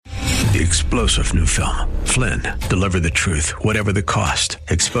The explosive new film, Flynn, deliver the truth, whatever the cost,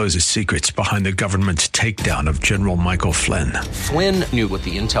 exposes secrets behind the government's takedown of General Michael Flynn. Flynn knew what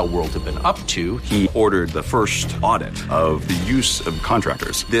the intel world had been up to. He ordered the first audit of the use of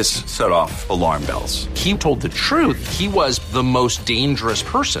contractors. This set off alarm bells. He told the truth. He was the most dangerous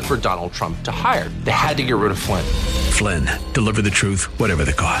person for Donald Trump to hire. They had to get rid of Flynn. Flynn, deliver the truth, whatever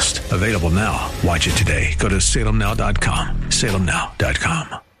the cost. Available now. Watch it today. Go to salemnow.com.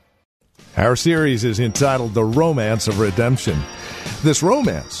 salemnow.com. Our series is entitled The Romance of Redemption. This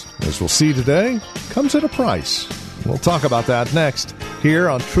romance, as we'll see today, comes at a price. We'll talk about that next, here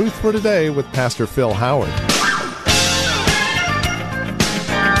on Truth for Today with Pastor Phil Howard.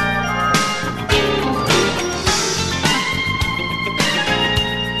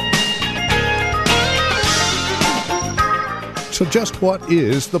 So just what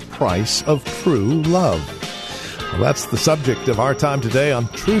is the price of true love? Well, that's the subject of our time today on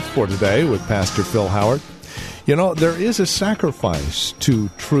Truth for Today with Pastor Phil Howard. You know, there is a sacrifice to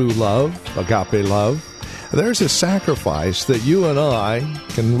true love, agape love. There's a sacrifice that you and I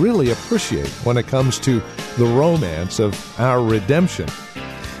can really appreciate when it comes to the romance of our redemption.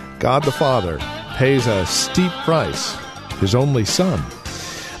 God the Father pays a steep price, His only Son.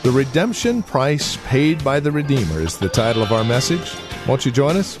 The redemption price paid by the Redeemer is the title of our message. Won't you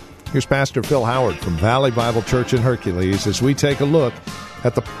join us? Here's Pastor Phil Howard from Valley Bible Church in Hercules as we take a look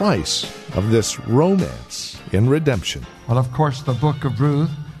at the price of this romance in redemption. Well, of course, the book of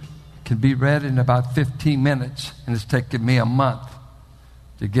Ruth can be read in about 15 minutes, and it's taken me a month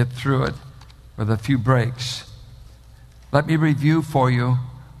to get through it with a few breaks. Let me review for you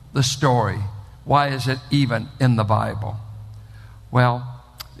the story. Why is it even in the Bible? Well,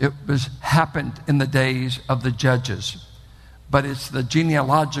 it happened in the days of the judges, but it's the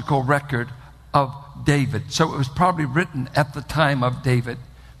genealogical record of David. So it was probably written at the time of David,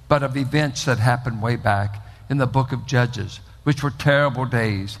 but of events that happened way back in the book of Judges, which were terrible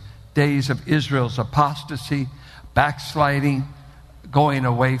days, days of Israel's apostasy, backsliding, going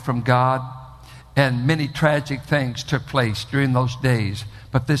away from God, and many tragic things took place during those days.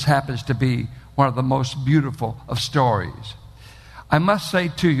 But this happens to be one of the most beautiful of stories. I must say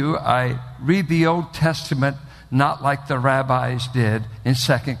to you, I read the Old Testament not like the rabbis did in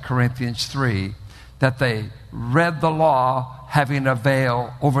 2 Corinthians 3, that they read the law having a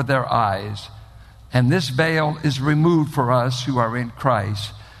veil over their eyes. And this veil is removed for us who are in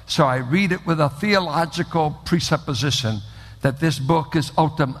Christ. So I read it with a theological presupposition that this book is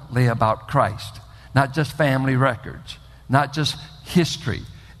ultimately about Christ, not just family records, not just history.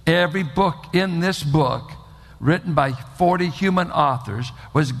 Every book in this book, written by 40 human authors,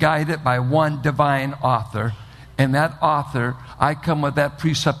 was guided by one divine author. And that author, I come with that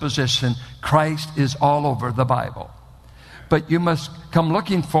presupposition, Christ is all over the Bible. But you must come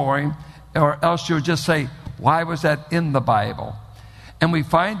looking for Him, or else you'll just say, why was that in the Bible? And we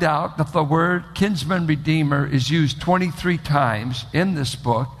find out that the word kinsman redeemer is used 23 times in this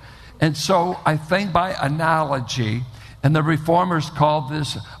book. And so I think by analogy, and the Reformers called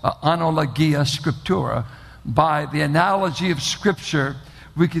this analogia scriptura, by the analogy of Scripture,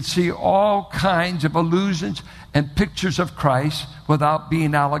 we could see all kinds of allusions and pictures of Christ without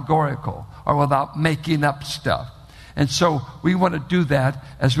being allegorical or without making up stuff. And so we want to do that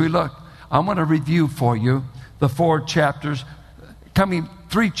as we look. I want to review for you the 4 chapters. Coming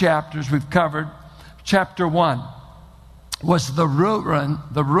 3 chapters we've covered. Chapter 1 was the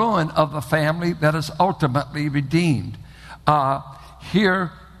ruin of the family that is ultimately redeemed.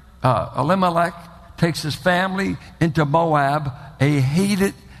 Here, Elimelech takes his family into Moab, a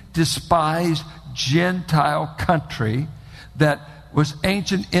hated, despised Gentile country that was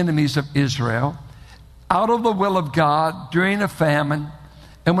ancient enemies of Israel, out of the will of God during a famine.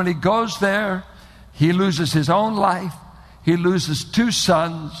 And when he goes there, he loses his own life. He loses 2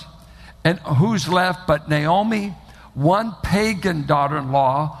 sons. And who's left but Naomi, one pagan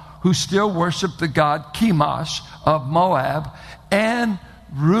daughter-in-law who still worshiped the god Chemosh of Moab, and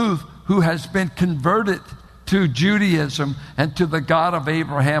Ruth, who has been converted to Judaism and to the God of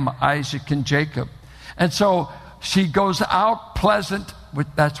Abraham, Isaac, and Jacob. And so she goes out pleasant,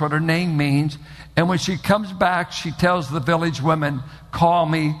 that's what her name means. And when she comes back, she tells the village women, call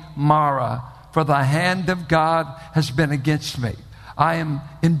me Mara, for the hand of God has been against me. I am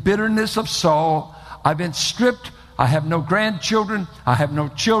in bitterness of soul. I've been stripped. I have no grandchildren. I have no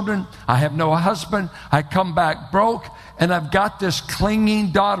children. I have no husband. I come back broke, and I've got this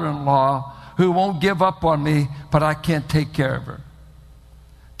clinging daughter-in-law who won't give up on me, but I can't take care of her.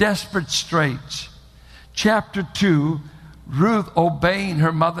 Desperate straits. Chapter 2, Ruth, obeying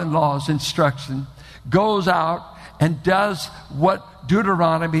her mother-in-law's instruction, goes out and does what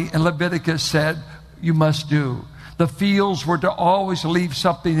Deuteronomy and Leviticus said you must do. The fields were to always leave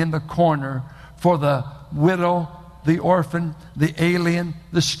something in the corner for the widow, the orphan, the alien,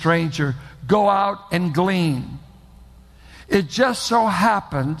 the stranger. Go out and glean. It just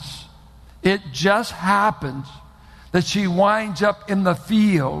happens that she winds up in the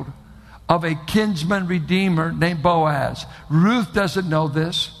field of a kinsman redeemer named Boaz. Ruth doesn't know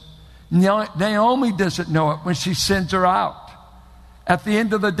this. Naomi doesn't know it when she sends her out. At the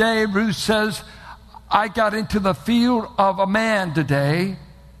end of the day, Ruth says, I got into the field of a man today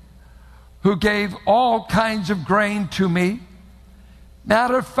who gave all kinds of grain to me.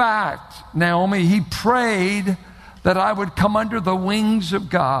 Matter of fact, Naomi, he prayed that I would come under the wings of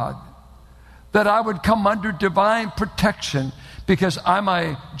God, that I would come under divine protection, because I'm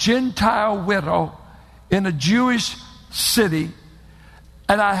a Gentile widow in a Jewish city,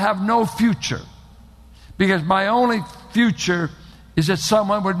 and I have no future, because my only future is that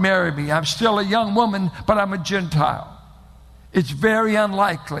someone would marry me. I'm still a young woman, but I'm a Gentile. It's very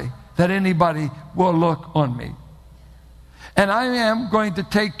unlikely that anybody will look on me. And I am going to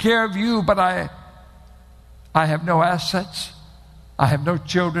take care of you, but I have no assets. I have no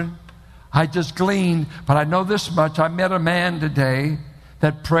children. I just gleaned, but I know this much. I met a man today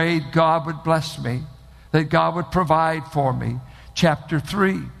that prayed God would bless me, that God would provide for me. Chapter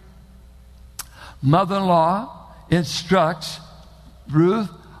 3. Mother-in-law instructs Ruth,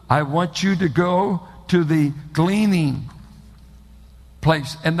 I want you to go to the gleaning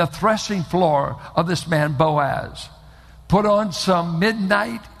place and the threshing floor of this man Boaz. Put on some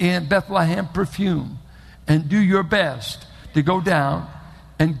midnight in Bethlehem perfume and do your best to go down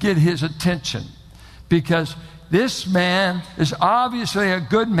and get his attention, because this man is obviously a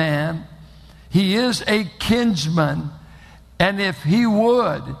good man. He is a kinsman, and if he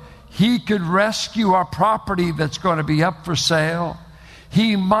would, he could rescue our property that's going to be up for sale.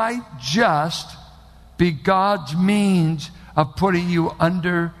 He might just be God's means of putting you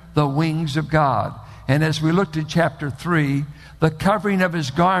under the wings of God. And as we looked in chapter 3, the covering of his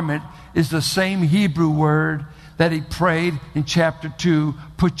garment is the same Hebrew word that he prayed in chapter 2,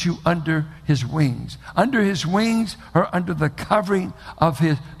 put you under his wings. Under his wings, or under the covering of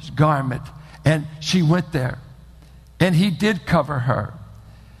his garment. And she went there. And he did cover her.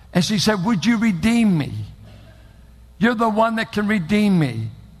 And she said, would you redeem me? You're the one that can redeem me.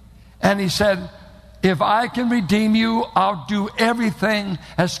 And he said, if I can redeem you, I'll do everything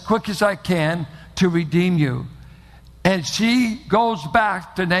as quick as I can to redeem you. And she goes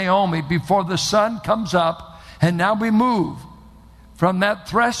back to Naomi before the sun comes up. And now we move from that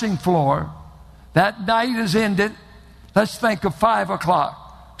threshing floor. That night is ended. Let's think of 5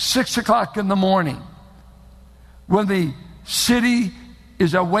 o'clock, 6 o'clock in the morning, when the city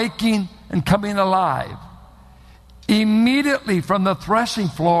is awaking and coming alive. Immediately from the threshing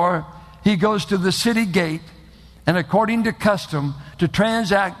floor, he goes to the city gate, and according to custom, to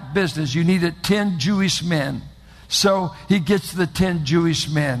transact business, you needed 10 Jewish men. So he gets the 10 Jewish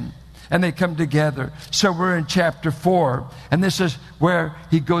men, and they come together. So we're in chapter 4, and this is where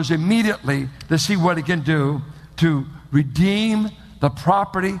he goes immediately to see what he can do to redeem the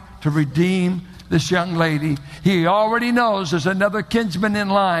property, to redeem this young lady. He already knows there's another kinsman in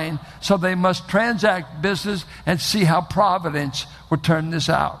line, so they must transact business and see how providence will turn this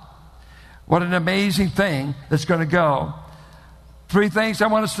out. What an amazing thing that's going to go. 3 things I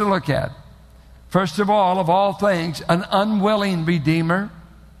want us to look at. First of all things, an unwilling redeemer.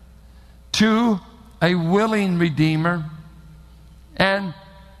 2, a willing redeemer. And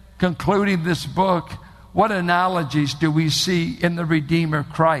concluding this book, what analogies do we see in the Redeemer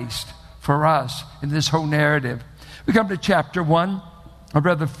Christ for us in this whole narrative? We come to chapter 1, or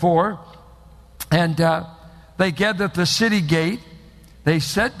rather 4, and they gather at the city gate. They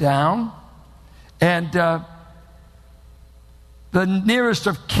sat down, and the nearest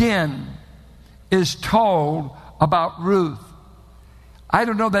of kin is told about Ruth. I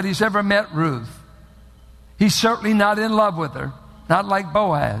don't know that he's ever met Ruth. He's certainly not in love with her, not like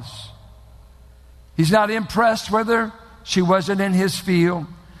Boaz. He's not impressed with her. She wasn't in his field.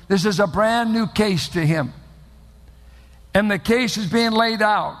 This is a brand new case to him. And the case is being laid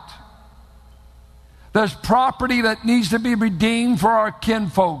out. There's property that needs to be redeemed for our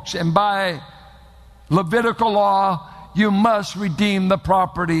kinfolks. And by Levitical law, you must redeem the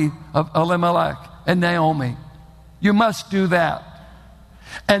property of Elimelech and Naomi. You must do that.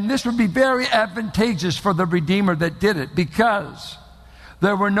 And this would be very advantageous for the Redeemer that did it, because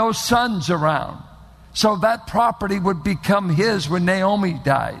there were no sons around. So that property would become his when Naomi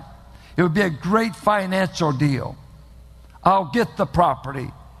died. It would be a great financial deal. I'll get the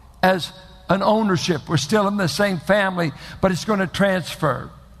property as an ownership. We're still in the same family, but it's going to transfer.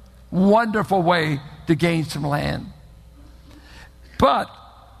 Wonderful way to gain some land. But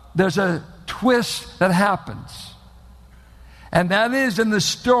there's a twist that happens. And that is in the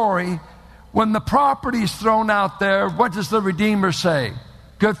story, when the property is thrown out there, what does the Redeemer say?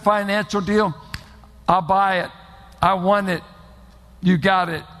 Good financial deal? I'll buy it. I want it. You got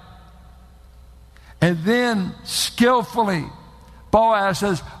it. And then skillfully, Boaz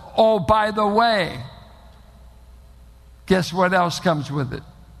says, oh, by the way, guess what else comes with it?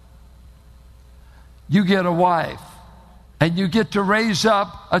 You get a wife, and you get to raise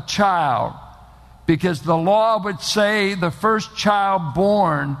up a child, because the law would say the first child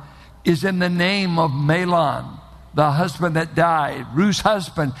born is in the name of Mahlon, the husband that died, Ruth's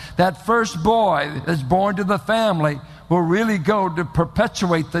husband. That first boy that's born to the family will really go to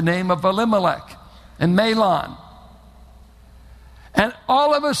perpetuate the name of Elimelech and Mahlon. And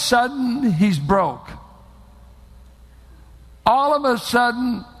all of a sudden, he's broke. All of a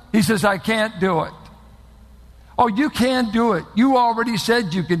sudden, he says, I can't do it. Oh, you can do it. You already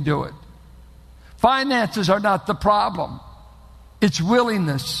said you can do it. Finances are not the problem. It's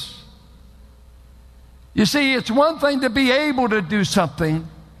willingness. You see, it's one thing to be able to do something.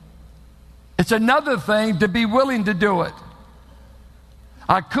 It's another thing to be willing to do it.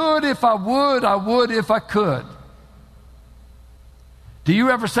 I could if I would if I could. Do you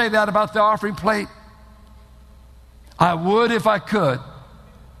ever say that about the offering plate? I would if I could.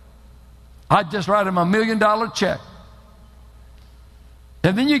 I'd just write him $1 million check.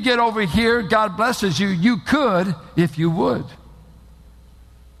 And then you get over here, God blesses you. You could if you would.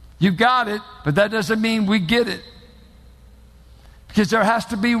 You got it, but that doesn't mean we get it. Because there has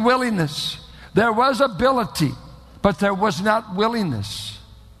to be willingness. There was ability, but there was not willingness.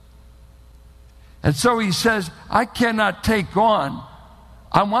 And so he says, I cannot take on.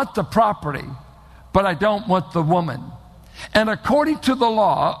 I want the property, but I don't want the woman. And according to the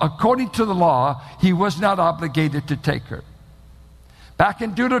law, he was not obligated to take her. Back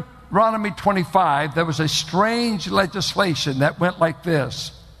in Deuteronomy 25, there was a strange legislation that went like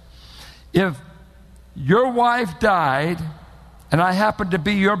this. If your wife died, and I happened to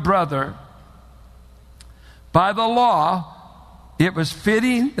be your brother, by the law, it was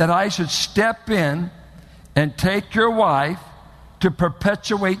fitting that I should step in and take your wife to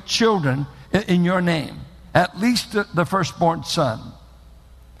perpetuate children in your name, at least the firstborn son.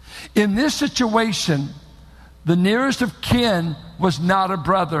 In this situation, the nearest of kin was not a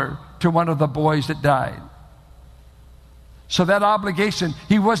brother to one of the boys that died. So that obligation,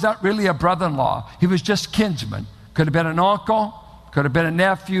 he was not really a brother-in-law. He was just kinsman. Could have been an uncle, could have been a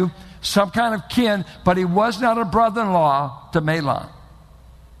nephew, some kind of kin, but he was not a brother-in-law to Mahlon.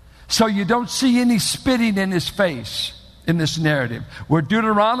 So you don't see any spitting in his face in this narrative. Where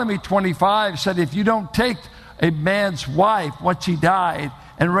Deuteronomy 25 said, if you don't take a man's wife once he died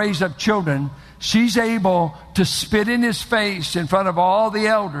and raise up children, she's able to spit in his face in front of all the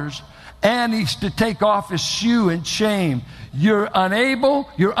elders, and he's to take off his shoe in shame. You're unable,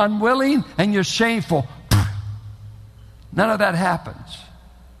 you're unwilling, and you're shameful. None of that happens.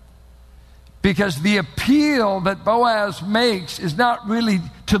 Because the appeal that Boaz makes is not really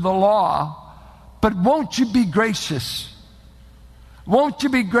to the law, but won't you be gracious? Won't you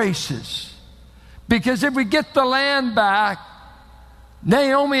be gracious? Because if we get the land back,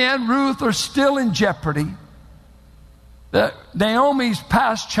 Naomi and Ruth are still in jeopardy. Naomi's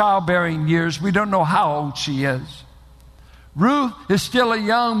past childbearing years, we don't know how old she is. Ruth is still a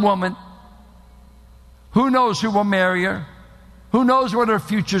young woman. Who knows who will marry her? Who knows what her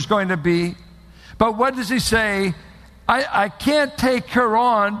future is going to be? But what does he say? I can't take her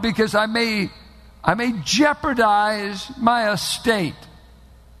on because I may jeopardize my estate.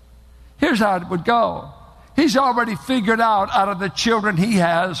 Here's how it would go. He's already figured out of the children he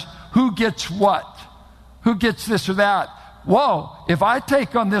has who gets what, who gets this or that. Whoa, if I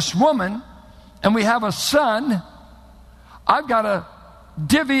take on this woman and we have a son, I've got to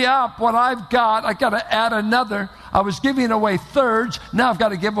divvy up what I've got. I've got to add another. I was giving away thirds. Now I've got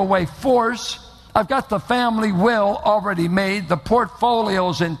to give away fourths. I've got the family will already made. The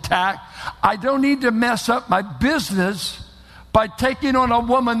portfolio's intact. I don't need to mess up my business by taking on a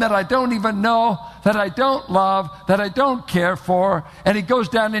woman that I don't even know, that I don't love, that I don't care for. And he goes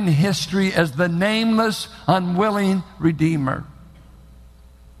down in history as the nameless, unwilling redeemer.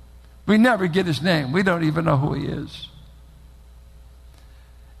 We never get his name. We don't even know who he is.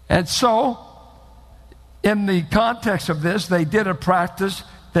 And so, in the context of this, they did a practice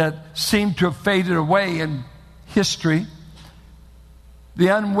that seemed to have faded away in history. The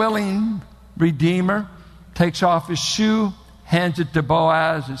unwilling redeemer takes off his shoe, hands it to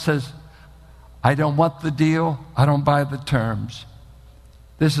Boaz, and says, I don't want the deal. I don't buy the terms.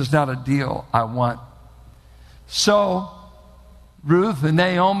 This is not a deal I want. So Ruth and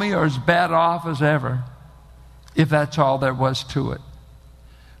Naomi are as bad off as ever, if that's all there was to it.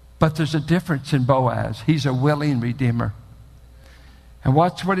 But there's a difference in Boaz. He's a willing redeemer. And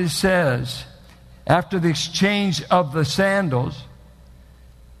watch what he says. After the exchange of the sandals,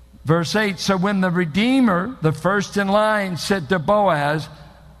 verse 8, so when the Redeemer, the first in line, said to Boaz,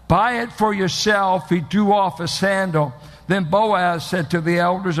 buy it for yourself, he drew off a sandal. Then Boaz said to the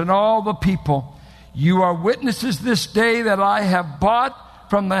elders and all the people, you are witnesses this day that I have bought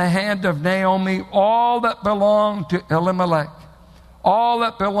from the hand of Naomi all that belonged to Elimelech, all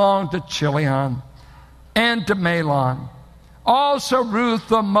that belonged to Chilion and to Mahlon. Also Ruth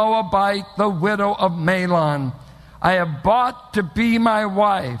the Moabite, the widow of Mahlon, I have bought to be my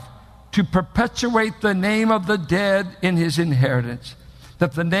wife, to perpetuate the name of the dead in his inheritance,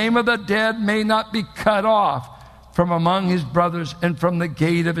 that the name of the dead may not be cut off from among his brothers and from the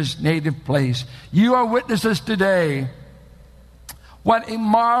gate of his native place. You are witnesses today. What a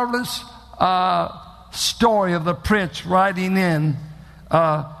marvelous story of the prince riding in,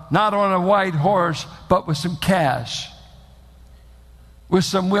 not on a white horse, but with some cash, with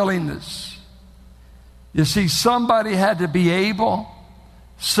some willingness. You see, somebody had to be able,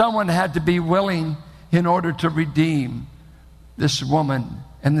 someone had to be willing in order to redeem this woman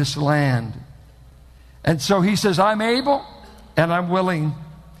and this land. And so he says, I'm able and I'm willing.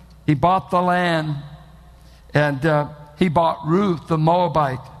 He bought the land, and he bought Ruth the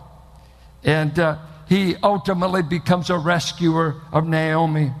Moabite. And he ultimately becomes a rescuer of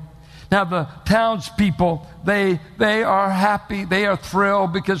Naomi. Now the townspeople, they are happy, they are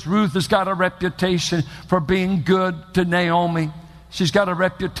thrilled, because Ruth has got a reputation for being good to Naomi. She's got a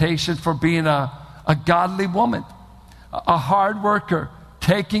reputation for being a godly woman, a hard worker,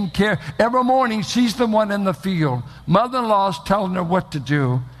 taking care. Every morning she's the one in the field. Mother-in-law's telling her what to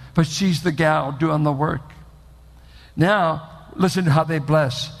do, but she's the gal doing the work. Now, listen to how they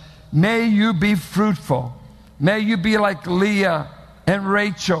bless. May you be fruitful. May you be like Leah and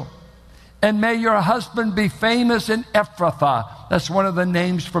Rachel. And may your husband be famous in Ephrathah. That's one of the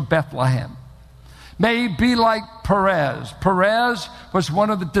names for Bethlehem. May he be like Perez. Perez was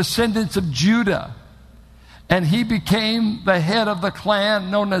one of the descendants of Judah, and he became the head of the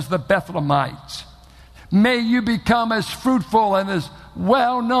clan known as the Bethlehemites. May you become as fruitful and as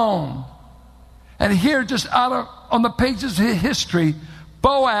well known. And here, just on the pages of history,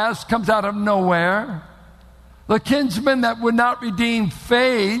 Boaz comes out of nowhere. The kinsman that would not redeem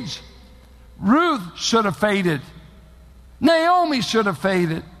fades. Ruth should have faded. Naomi should have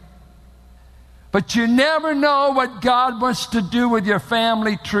faded. But you never know what God wants to do with your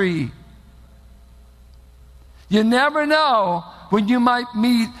family tree. You never know when you might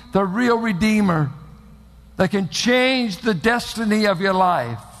meet the real Redeemer that can change the destiny of your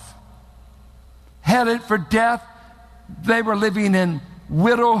life. Headed for death, they were living in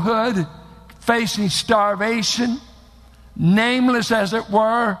widowhood, facing starvation, nameless as it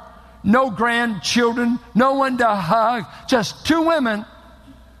were, no grandchildren, no one to hug, just two women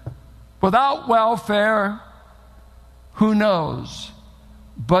without welfare. Who knows?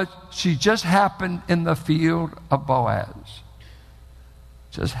 But she just happened in the field of Boaz.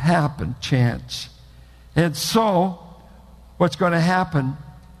 Just happened, chance. And so, what's going to happen?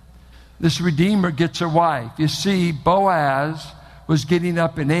 This Redeemer gets a wife. You see, Boaz was getting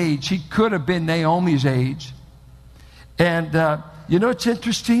up in age. He could have been Naomi's age. And you know what's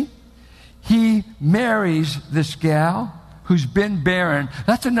interesting? He marries this gal who's been barren.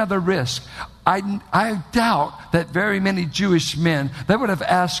 That's another risk. I doubt that very many Jewish men, they would have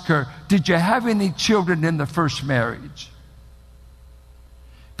asked her, did you have any children in the first marriage?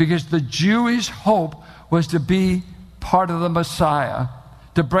 Because the Jewish hope was to be part of the Messiah,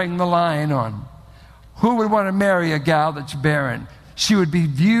 to bring the line on. Who would want to marry a gal that's barren? She would be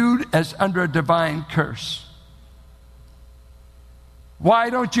viewed as under a divine curse. Why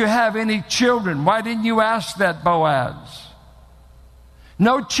don't you have any children? Why didn't you ask that, Boaz?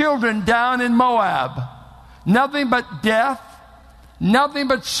 No children down in Moab. Nothing but death. Nothing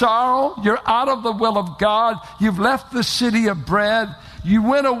but sorrow. You're out of the will of God. You've left the city of bread. You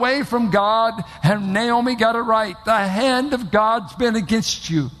went away from God, and Naomi got it right. The hand of God's been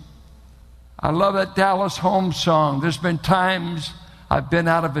against you. I love that Dallas Holmes song. There's been times I've been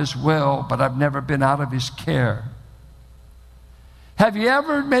out of his will, but I've never been out of his care. Have you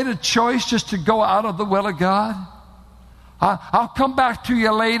ever made a choice just to go out of the will of God? I'll come back to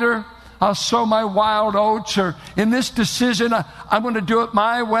you later. I'll sow my wild oats, or in this decision, I'm going to do it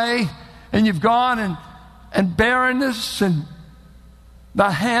my way. And you've gone and barrenness and The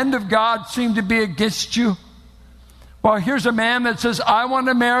hand of God seemed to be against you. Well, here's a man that says, I want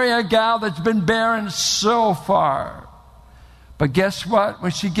to marry a gal that's been barren so far. But guess what?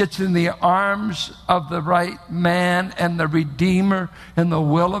 When she gets in the arms of the right man and the Redeemer and the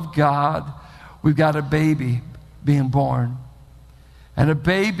will of God, we've got a baby being born. And a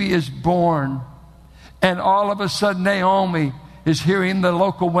baby is born. And all of a sudden, Naomi is hearing the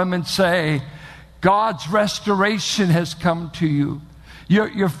local women say, God's restoration has come to you.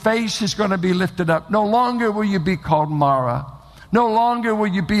 Your face is going to be lifted up. No longer will you be called Mara. No longer will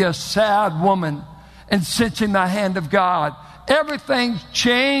you be a sad woman and sensing the hand of God. Everything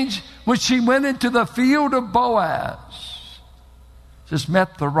changed when she went into the field of Boaz. Just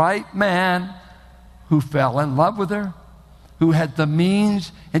met the right man who fell in love with her, who had the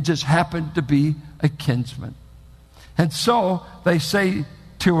means and just happened to be a kinsman. And so they say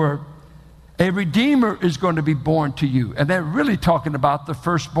to her, a Redeemer is going to be born to you. And they're really talking about the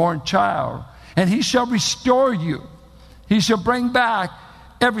firstborn child. And he shall restore you. He shall bring back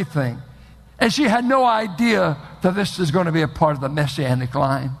everything. And she had no idea that this is going to be a part of the Messianic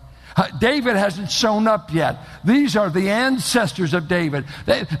line. David hasn't shown up yet. These are the ancestors of David.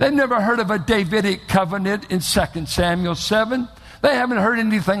 They've never heard of a Davidic covenant in 2 Samuel 7. They haven't heard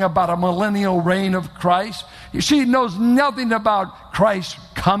anything about a millennial reign of Christ. She knows nothing about Christ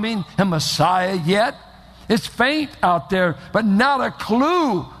coming and Messiah yet. It's faint out there, but not a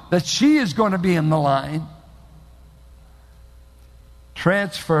clue that she is going to be in the line.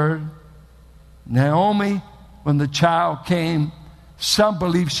 Transferred. Naomi, when the child came, some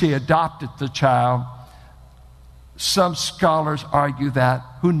believe she adopted the child. Some scholars argue that.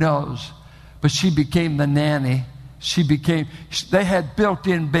 Who knows? But she became the nanny. They had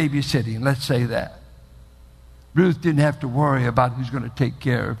built-in babysitting, let's say that. Ruth didn't have to worry about who's going to take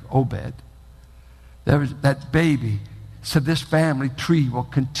care of Obed. There was that baby. So this family tree will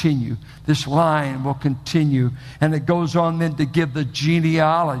continue. This line will continue. And it goes on then to give the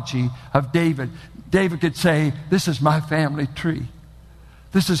genealogy of David. David could say, this is my family tree.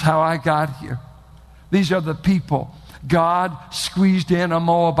 This is how I got here. These are the people. God squeezed in a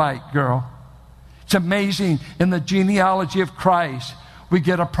Moabite girl. It's amazing. In the genealogy of Christ, we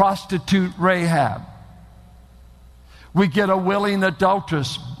get a prostitute, Rahab. We get a willing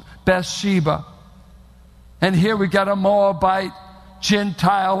adulteress, Bathsheba. And here we got a Moabite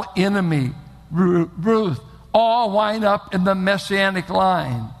Gentile enemy, Ruth. All wind up in the Messianic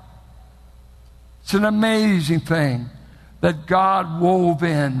line. It's an amazing thing that God wove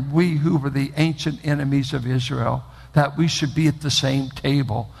in, we who were the ancient enemies of Israel, that we should be at the same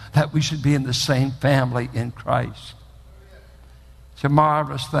table, that we should be in the same family in Christ. It's a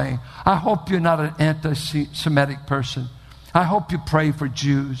marvelous thing. I hope you're not an anti-Semitic person. I hope you pray for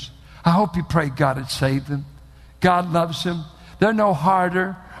Jews. I hope you pray God would save them. God loves them. They're no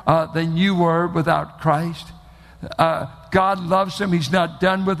harder than you were without Christ. God loves them. He's not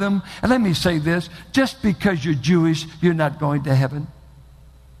done with them. And let me say this. Just because you're Jewish, you're not going to heaven.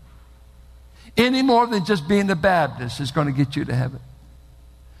 Any more than just being a Baptist is going to get you to heaven.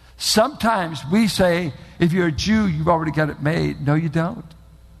 Sometimes we say, if you're a Jew, you've already got it made. No, you don't.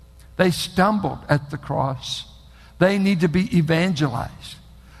 They stumbled at the cross. They need to be evangelized.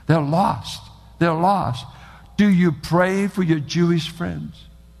 They're lost. They're lost. Do you pray for your Jewish friends?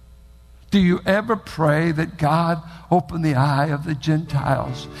 Do you ever pray that God open the eye of the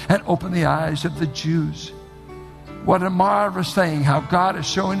Gentiles and open the eyes of the Jews? What a marvelous thing how God is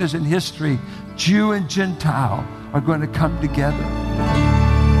showing us in history. Jew and Gentile are going to come together.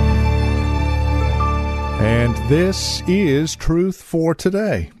 And this is Truth for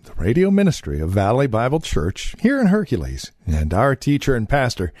Today, the radio ministry of Valley Bible Church here in Hercules, and our teacher and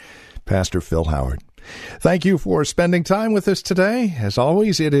pastor, Pastor Phil Howard. Thank you for spending time with us today. As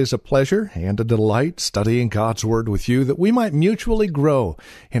always, it is a pleasure and a delight studying God's Word with you that we might mutually grow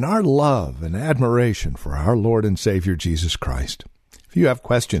in our love and admiration for our Lord and Savior Jesus Christ. If you have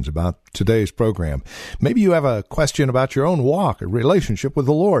questions about today's program, maybe you have a question about your own walk or relationship with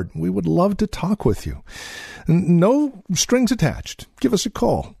the Lord, we would love to talk with you. No strings attached. Give us a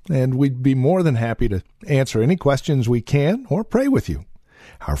call, and we'd be more than happy to answer any questions we can or pray with you.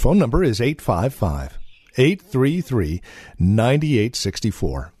 Our phone number is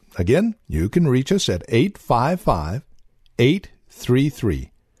 855-833-9864. Again, you can reach us at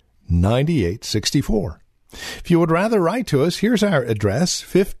 855-833-9864. If you would rather write to us, here's our address,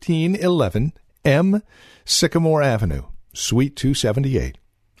 1511 M. Sycamore Avenue, Suite 278.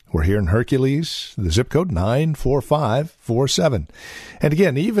 We're here in Hercules, the zip code 94547. And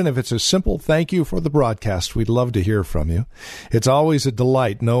again, even if it's a simple thank you for the broadcast, we'd love to hear from you. It's always a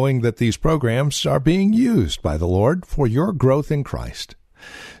delight knowing that these programs are being used by the Lord for your growth in Christ.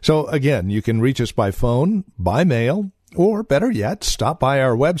 So again, you can reach us by phone, by mail, or better yet, stop by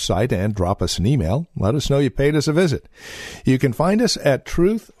our website and drop us an email. Let us know you paid us a visit. You can find us at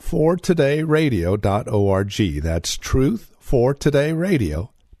truthfortodayradio.org. That's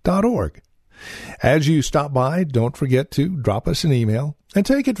truthfortodayradio.org. As you stop by, don't forget to drop us an email and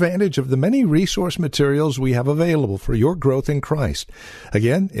take advantage of the many resource materials we have available for your growth in Christ.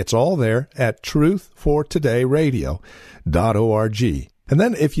 Again, it's all there at truthfortodayradio.org. And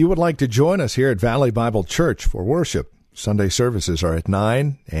then if you would like to join us here at Valley Bible Church for worship, Sunday services are at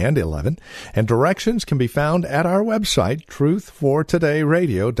 9 and 11, and directions can be found at our website,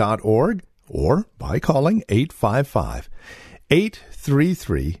 truthfortodayradio.org, or by calling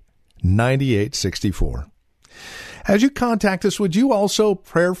 855-833-9864. As you contact us, would you also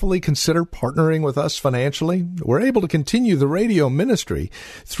prayerfully consider partnering with us financially? We're able to continue the radio ministry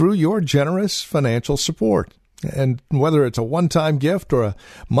through your generous financial support. And whether it's a one-time gift or a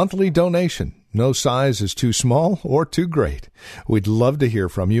monthly donation, no size is too small or too great. We'd love to hear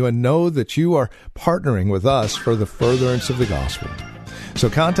from you and know that you are partnering with us for the furtherance of the gospel.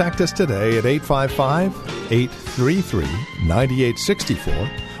 So contact us today at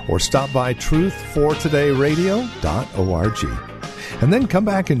 855-833-9864 or stop by truthfortodayradio.org. And then come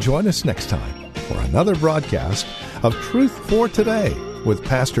back and join us next time for another broadcast of Truth for Today with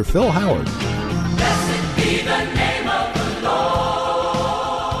Pastor Phil Howard. Blessed be the name of the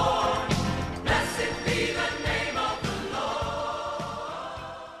Lord. Blessed be the name of the Lord.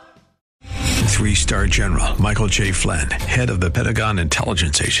 3-star General Michael J. Flynn, head of the Pentagon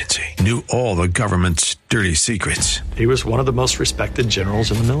Intelligence Agency, knew all the government's dirty secrets. He was one of the most respected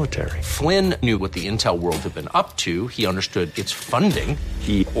generals in the military. Flynn knew what the intel world had been up to. He understood its funding.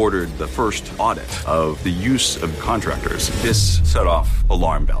 He ordered the first audit of the use of contractors. This set off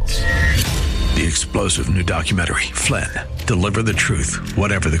alarm bells. The explosive new documentary, Flynn, Deliver the Truth,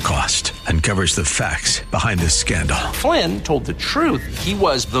 Whatever the Cost, uncovers the facts behind this scandal. Flynn told the truth. He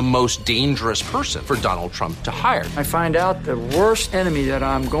was the most dangerous person for Donald Trump to hire. I find out the worst enemy that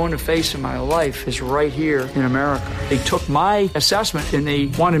I'm going to face in my life is right here in America. They took my assessment and they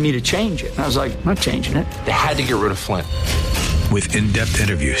wanted me to change it. And I was like, I'm not changing it. They had to get rid of Flynn. With in-depth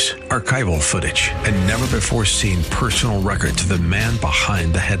interviews, archival footage, and never-before-seen personal records of the man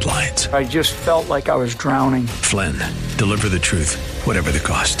behind the headlines. I just felt like I was drowning. Flynn, Deliver the Truth, Whatever the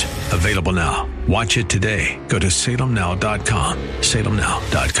Cost. Available now. Watch it today. Go to salemnow.com.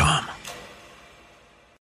 salemnow.com.